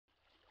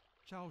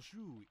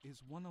Zhaoshu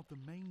is one of the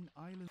main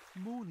islands.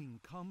 Morning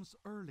comes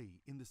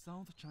early in the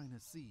South China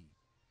Sea.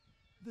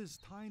 This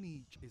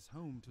tiny is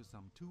home to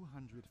some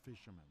 200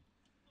 fishermen.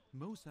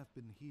 Most have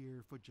been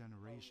here for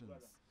generations.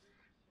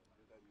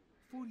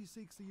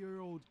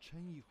 46-year-old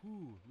Chen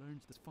Yihu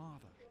learns his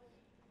father.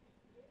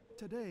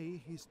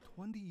 Today, his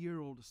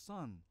 20-year-old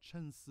son,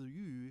 Chen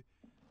Siyu,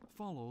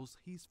 follows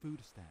his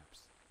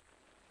footsteps.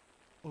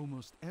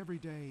 Almost every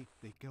day,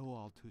 they go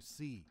out to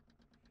sea.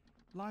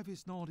 Life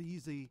is not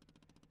easy,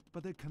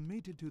 but they're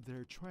committed to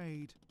their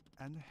trade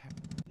and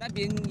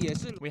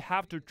We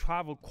have to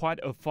travel quite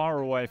a far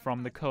away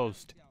from the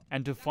coast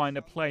and to find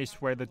a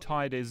place where the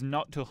tide is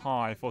not too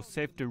high for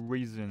safety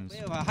reasons.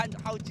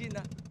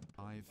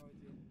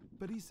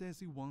 But he says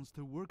he wants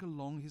to work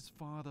along his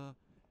father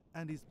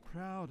and is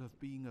proud of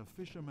being a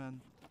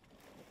fisherman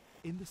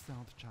in the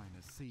South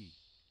China Sea.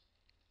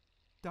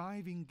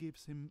 Diving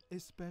gives him a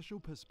special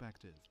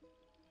perspective.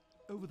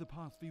 Over the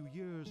past few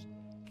years,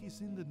 he's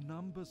seen the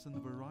numbers and the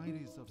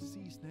varieties of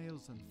sea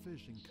snails and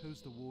fish in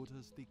coastal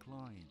waters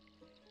decline.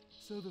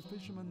 So the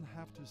fishermen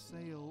have to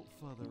sail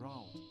further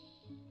out.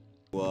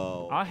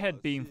 I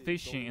had been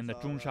fishing in the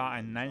Dongsha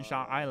and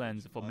Nansha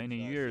islands for many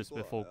years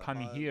before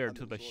coming here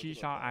to the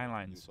Xisha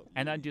islands,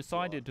 and I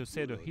decided to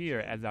settle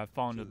here as I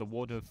found the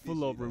water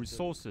full of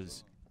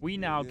resources. We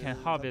now can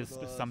harvest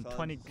some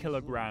 20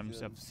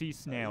 kilograms of sea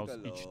snails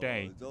each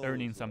day,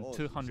 earning some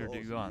 200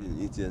 yuan.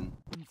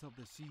 Of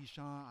the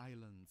Xisha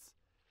Islands.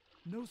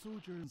 No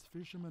soldiers and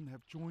fishermen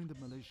have joined the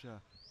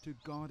militia to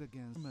guard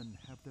against men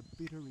have the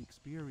bitter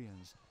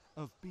experience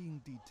of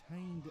being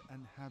detained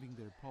and having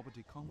their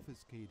property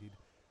confiscated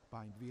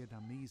by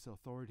Vietnamese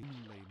authorities,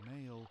 mainly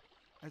male,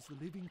 as the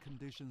living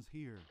conditions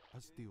here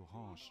are still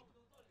harsh.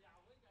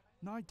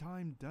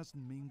 Nighttime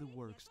doesn't mean the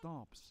work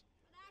stops.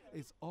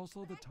 It's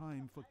also the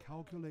time for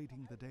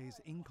calculating the day's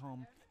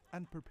income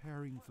and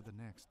preparing for the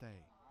next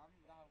day.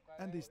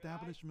 And the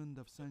establishment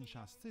of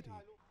Sansha city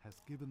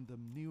has given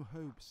them new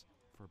hopes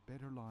for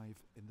better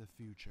life in the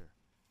future.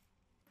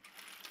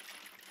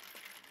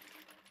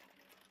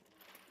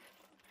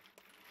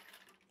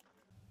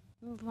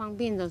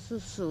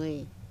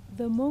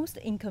 The most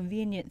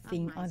inconvenient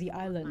thing on the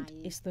island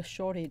is the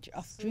shortage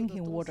of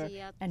drinking water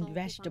and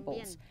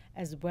vegetables,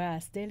 as well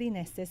as daily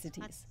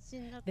necessities.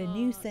 The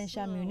new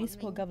Sansha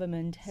municipal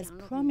government has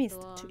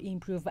promised to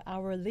improve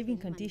our living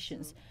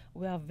conditions.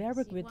 We are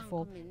very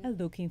grateful and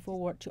looking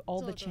forward to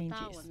all the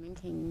changes.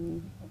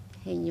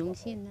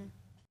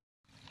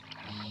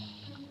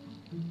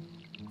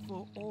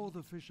 For all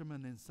the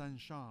fishermen in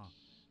Sansha,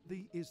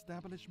 the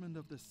establishment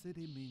of the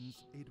city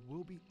means it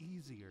will be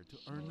easier to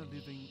earn a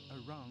living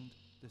around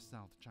the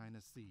South China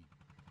Sea.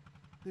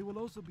 They will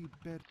also be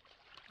better.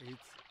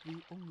 It's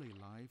the only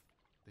life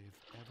they've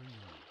ever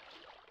known.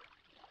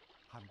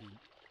 Harbin,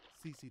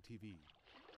 CCTV.